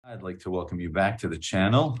I'd like to welcome you back to the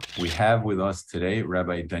channel. We have with us today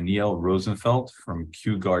Rabbi Daniel Rosenfeld from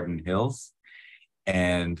Kew Garden Hills.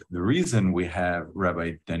 And the reason we have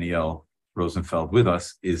Rabbi Daniel Rosenfeld with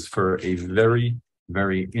us is for a very,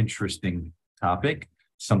 very interesting topic,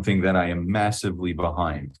 something that I am massively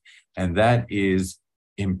behind, and that is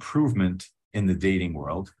improvement in the dating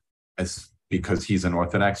world, because he's an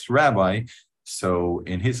Orthodox rabbi. So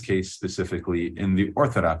in his case, specifically in the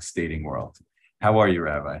Orthodox dating world. How are you,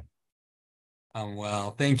 Rabbi?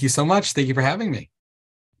 Well, thank you so much. Thank you for having me.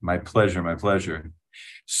 My pleasure, my pleasure.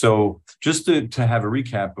 So just to have a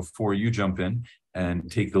recap before you jump in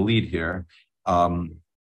and take the lead here,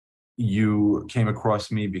 you came across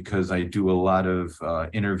me because I do a lot of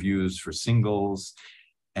interviews for singles,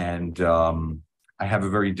 and I have a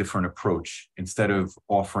very different approach. Instead of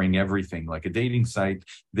offering everything like a dating site,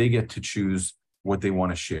 they get to choose what they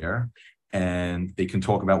want to share, and they can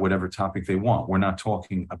talk about whatever topic they want. We're not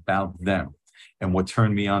talking about them. And what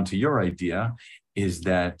turned me on to your idea is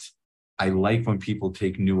that I like when people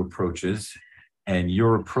take new approaches, and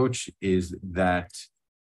your approach is that,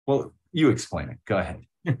 well, you explain it. Go ahead.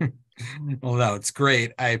 Well, no, it's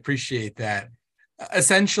great. I appreciate that.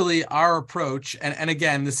 Essentially, our approach, and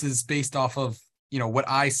again, this is based off of, what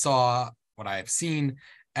I saw, what I have seen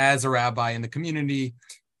as a rabbi in the community,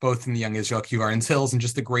 both in the Young Israel Kew Gardens Hills and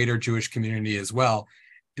just the greater Jewish community as well.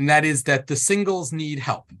 And that is that the singles need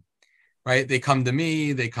help, right? They come to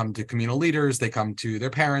me, they come to communal leaders, they come to their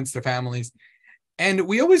parents, their families, and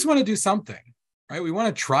we always want to do something, right? We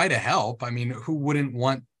want to try to help. I mean, who wouldn't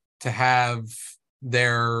want to have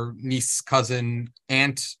their niece, cousin,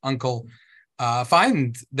 aunt, uncle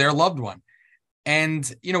find their loved one?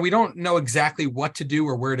 And, we don't know exactly what to do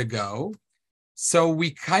or where to go. So we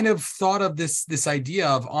kind of thought of this idea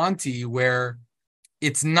of Auntie, where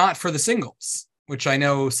it's not for the singles, which I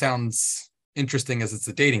know sounds interesting as it's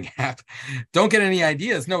a dating app. Don't get any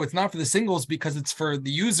ideas. No, it's not for the singles, because it's for the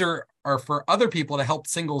user or for other people to help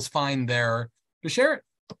singles find to share it.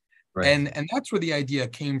 Right. And that's where the idea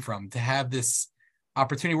came from, to have this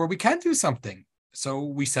opportunity where we can do something. So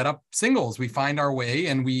we set up singles, we find our way,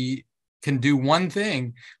 and we can do one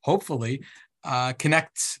thing, hopefully,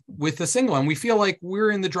 connect with the single. And we feel like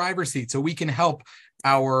we're in the driver's seat, so we can help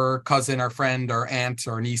our cousin, our friend, our aunt,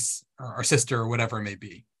 our niece, or our sister, or whatever it may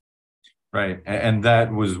be. Right. And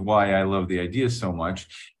that was why I love the idea so much.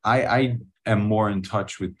 I am more in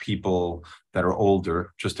touch with people that are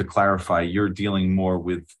older. Just to clarify, you're dealing more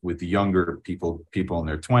with younger people in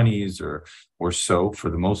their 20s or so,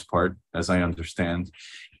 for the most part, as I understand.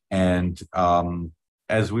 And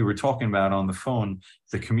as we were talking about on the phone,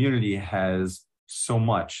 the community has so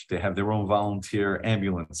much. They have their own volunteer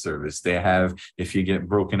ambulance service. They have, if you get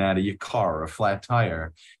broken out of your car, a flat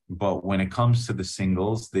tire. But when it comes to the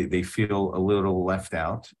singles, they feel a little left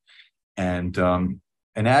out. And an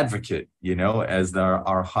advocate, as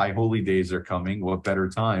our high holy days are coming, what better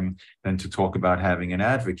time than to talk about having an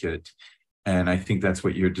advocate? And I think that's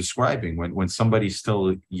what you're describing. When somebody's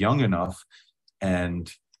still young enough,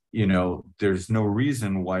 and there's no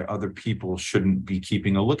reason why other people shouldn't be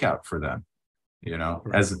keeping a lookout for them.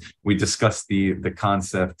 As we discussed the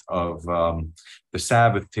concept of the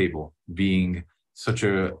Sabbath table being such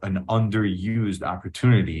an underused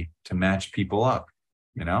opportunity to match people up,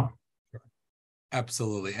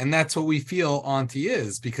 Absolutely. And that's what we feel Auntie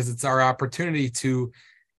is, because it's our opportunity to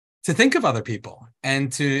think of other people,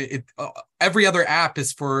 and every other app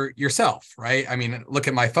is for yourself, right? I mean, look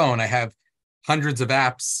at my phone. I have hundreds of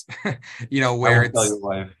apps, where it's... Tell your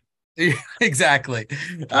wife. Exactly.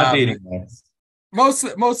 Not dating apps.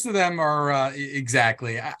 Most of them are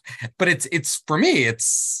exactly, but it's for me,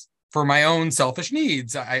 it's for my own selfish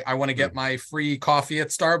needs. I want to get my free coffee at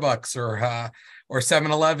Starbucks or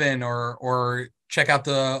 7-Eleven, or check out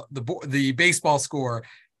the baseball score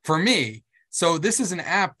for me. So this is an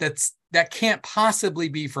app that can't possibly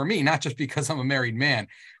be for me, not just because I'm a married man,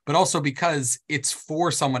 but also because it's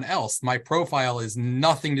for someone else. My profile is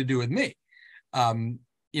nothing to do with me.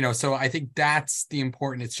 So I think that's the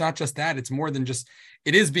important. It's not just that, it's more than just,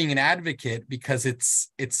 it is being an advocate, because it's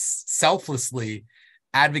selflessly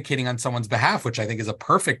advocating on someone's behalf, which I think is a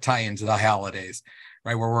perfect tie-in to the holidays,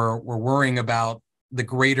 right? Where we're worrying about the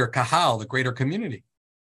greater kahal, the greater community.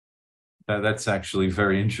 That's actually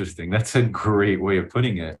very interesting. That's a great way of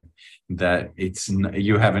putting it, that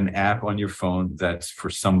you have an app on your phone that's for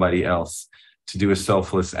somebody else to do a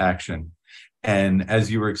selfless action. And as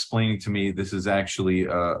you were explaining to me, this is actually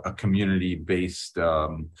a community-based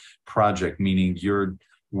project, meaning you're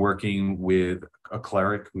working with a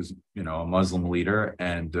cleric who's, a Muslim leader,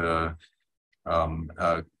 and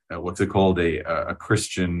what's it called, a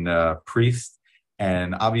Christian priest,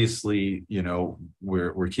 And obviously,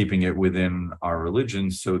 we're keeping it within our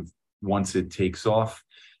religion. So once it takes off,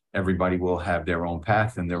 everybody will have their own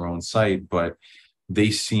path and their own site, but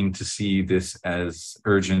they seem to see this as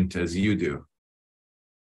urgent as you do.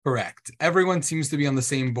 Correct. Everyone seems to be on the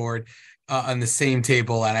same board, on the same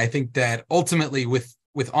table. And I think that ultimately with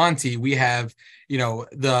Auntie, we have,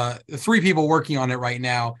 the three people working on it right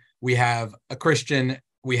now. We have a Christian,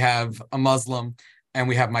 we have a Muslim, and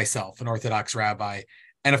we have myself, an Orthodox rabbi.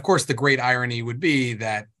 And of course, the great irony would be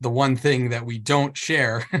that the one thing that we don't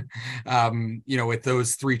share, with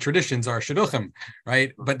those three traditions are shidduchim,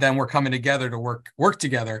 right? But then we're coming together to work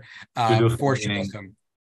together for shidduchim.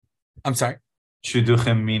 I'm sorry?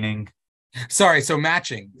 Shidduchim meaning? Sorry, so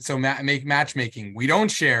matching, matchmaking. We don't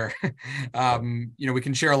share. We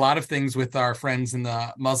can share a lot of things with our friends in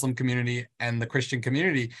the Muslim community and the Christian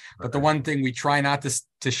community, but the one thing we try not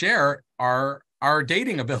to share are our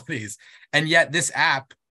dating abilities. And yet this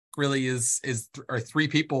app really are three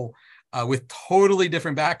people with totally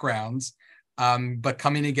different backgrounds, but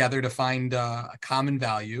coming together to find a common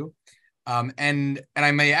value. And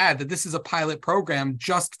I may add that this is a pilot program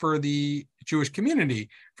just for the Jewish community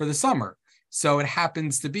for the summer. So it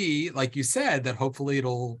happens to be, like you said, that hopefully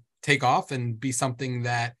it'll take off and be something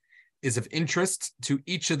that is of interest to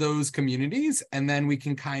each of those communities. And then we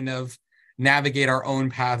can kind of navigate our own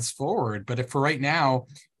paths forward. But if for right now,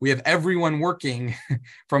 we have everyone working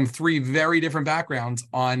from three very different backgrounds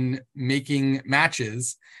on making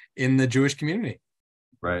matches in the Jewish community.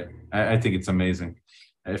 Right. I think it's amazing.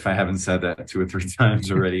 If I haven't said that 2 or 3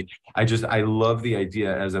 times already, I love the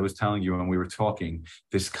idea, as I was telling you when we were talking,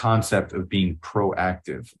 this concept of being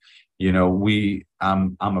proactive.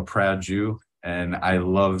 I'm a proud Jew and I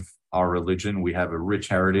love our religion. We have a rich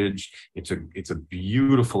heritage. It's a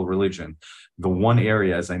beautiful religion. The one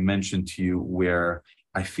area, as I mentioned to you, where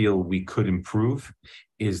I feel we could improve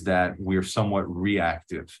is that we're somewhat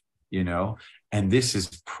reactive, and this is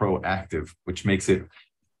proactive, which makes it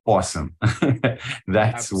awesome.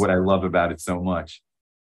 That's Absolutely. What I love about it so much.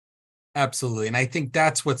 Absolutely. And I think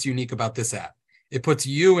that's what's unique about this app. It puts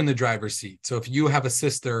you in the driver's seat. So if you have a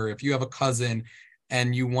sister, if you have a cousin,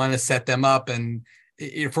 and you want to set them up, and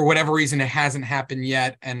for whatever reason it hasn't happened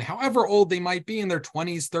yet, and however old they might be, in their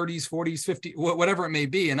 20s, 30s, 40s, 50s, whatever it may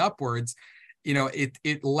be, and upwards,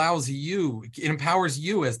 it allows you, it empowers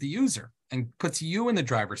you as the user and puts you in the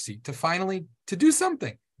driver's seat to do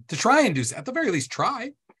something, to try and do, at the very least, try.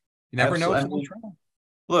 You never know if you'll try.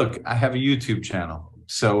 Look, I have a YouTube channel,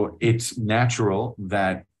 so it's natural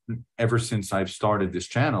that ever since I've started this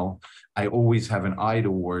channel, I always have an eye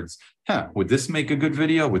towards, would this make a good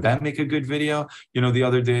video? Would that make a good video? The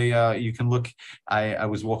other day, you can look, I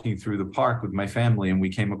was walking through the park with my family and we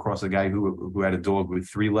came across a guy who had a dog with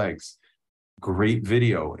 3 legs. Great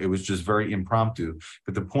video. It was just very impromptu.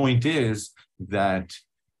 But the point is that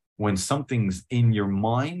when something's in your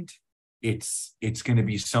mind, it's going to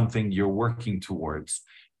be something you're working towards.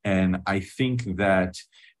 And I think that,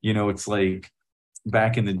 it's like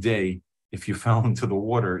back in the day, if you fell into the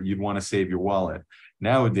water, you'd want to save your wallet.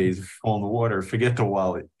 Nowadays, if you fall in the water, forget the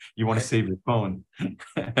wallet. You want to save your phone.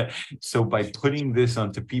 So by putting this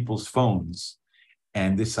onto people's phones,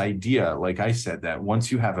 and this idea, like I said, that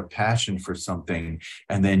once you have a passion for something,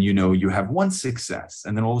 and then, you have one success,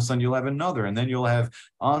 and then all of a sudden you'll have another, and then you'll have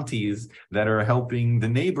aunties that are helping the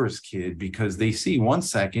neighbor's kid because they see, 1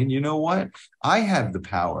 second, you know what? I have the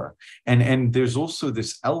power. And there's also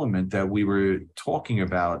this element that we were talking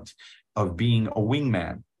about of being a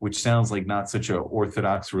wingman, which sounds like not such an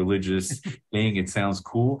Orthodox religious thing. It sounds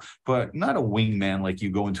cool, but not a wingman like you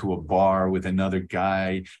go into a bar with another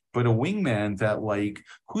guy, but a wingman that, like,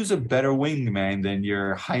 who's a better wingman than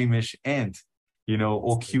your Haimish aunt,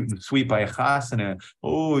 all cute and sweet by a chasana.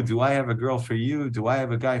 Oh, do I have a girl for you? Do I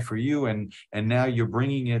have a guy for you? And now you're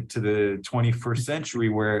bringing it to the 21st century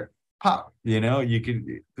where pop,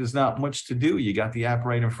 there's not much to do. You got the app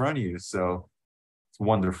right in front of you. So it's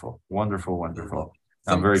wonderful, wonderful, wonderful.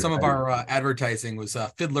 Some of our advertising was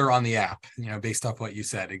Fiddler on the app, based off what you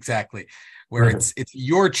said, exactly, where it's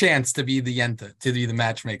your chance to be the yenta, to be the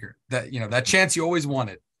matchmaker, that chance you always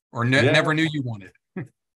wanted or never knew you wanted.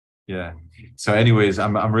 Yeah. So anyways,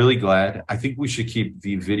 I'm really glad. I think we should keep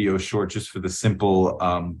the video short just for the simple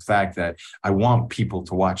fact that I want people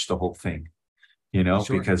to watch the whole thing, Sure.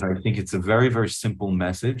 Because I think it's a very, very simple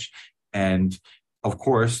message. And of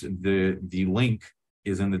course, the link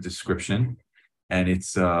is in the description. And it's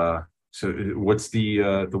so what's the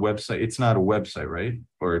website? It's not a website, right?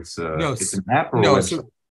 Or it's it's an app or a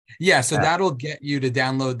website? So that'll get you to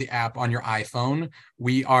download the app on your iPhone.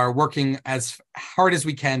 We are working as hard as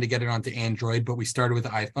we can to get it onto Android, but we started with the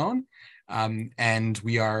iPhone. And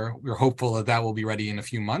we're hopeful that that will be ready in a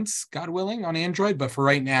few months, God willing, on Android. But for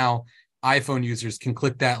right now, iPhone users can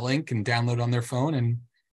click that link and download on their phone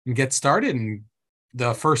and get started. And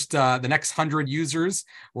the next 100 users,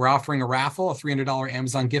 we're offering a raffle, a $300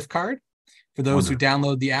 Amazon gift card for those who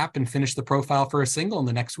download the app and finish the profile for a single in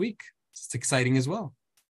the next week. It's exciting as well.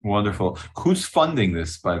 Wonderful. Who's funding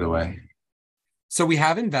this, by the way? So we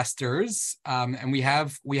have investors, and we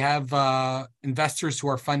have investors who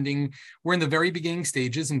are funding. We're in the very beginning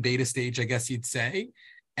stages, in beta stage, I guess you'd say,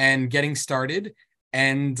 and getting started.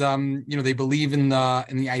 And they believe in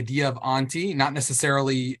the idea of Auntie, not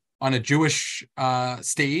necessarily on a Jewish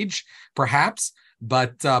stage, perhaps,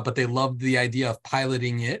 but they love the idea of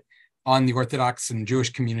piloting it on the Orthodox and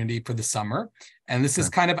Jewish community for the summer. And this is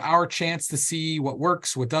kind of our chance to see what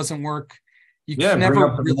works, what doesn't work. Bring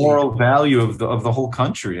up the moral value of the whole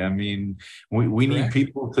country. I mean, we need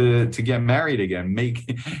people to get married again,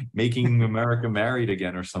 making America married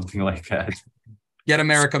again, or something like that. Get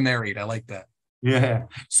America married. I like that. Yeah.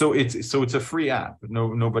 So it's a free app.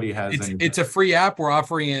 Nobody has it's a free app. We're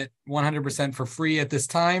offering it 100% for free at this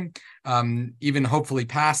time. Even hopefully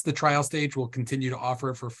past the trial stage, we'll continue to offer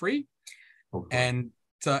it for free. Okay. And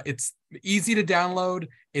it's easy to download.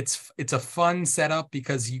 It's a fun setup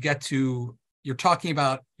because you're talking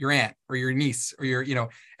about your aunt or your niece or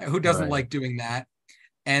who doesn't like doing that.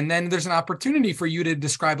 And then there's an opportunity for you to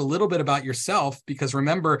describe a little bit about yourself, because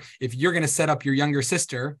remember, if you're going to set up your younger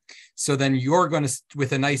sister, so then you're going to,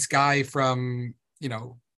 with a nice guy from,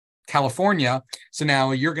 California. So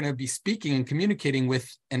now you're going to be speaking and communicating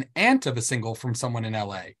with an aunt of a single from someone in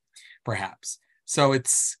LA, perhaps. So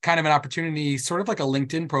it's kind of an opportunity, sort of like a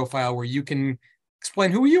LinkedIn profile, where you can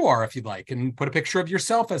explain who you are if you'd like, and put a picture of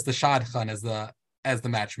yourself as the shadchan, as the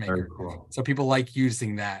matchmaker. Very cool. So people like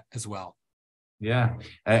using that as well. Yeah.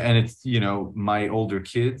 And it's, my older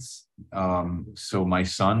kids. So my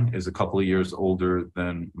son is a couple of years older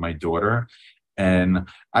than my daughter. And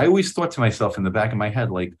I always thought to myself in the back of my head,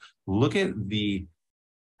 like, look at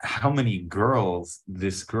how many girls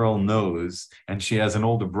this girl knows, and she has an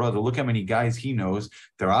older brother. Look how many guys he knows.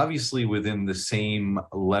 They're obviously within the same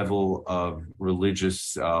level of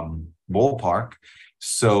religious ballpark.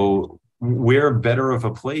 So we're better of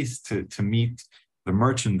a place to meet the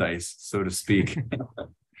merchandise, so to speak.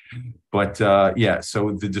 But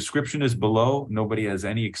so the description is below. Nobody has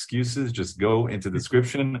any excuses. Just go into the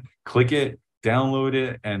description, click it, download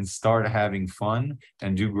it, and start having fun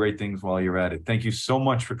and do great things while you're at it. Thank you so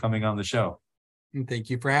much for coming on the show. And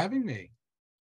thank you for having me.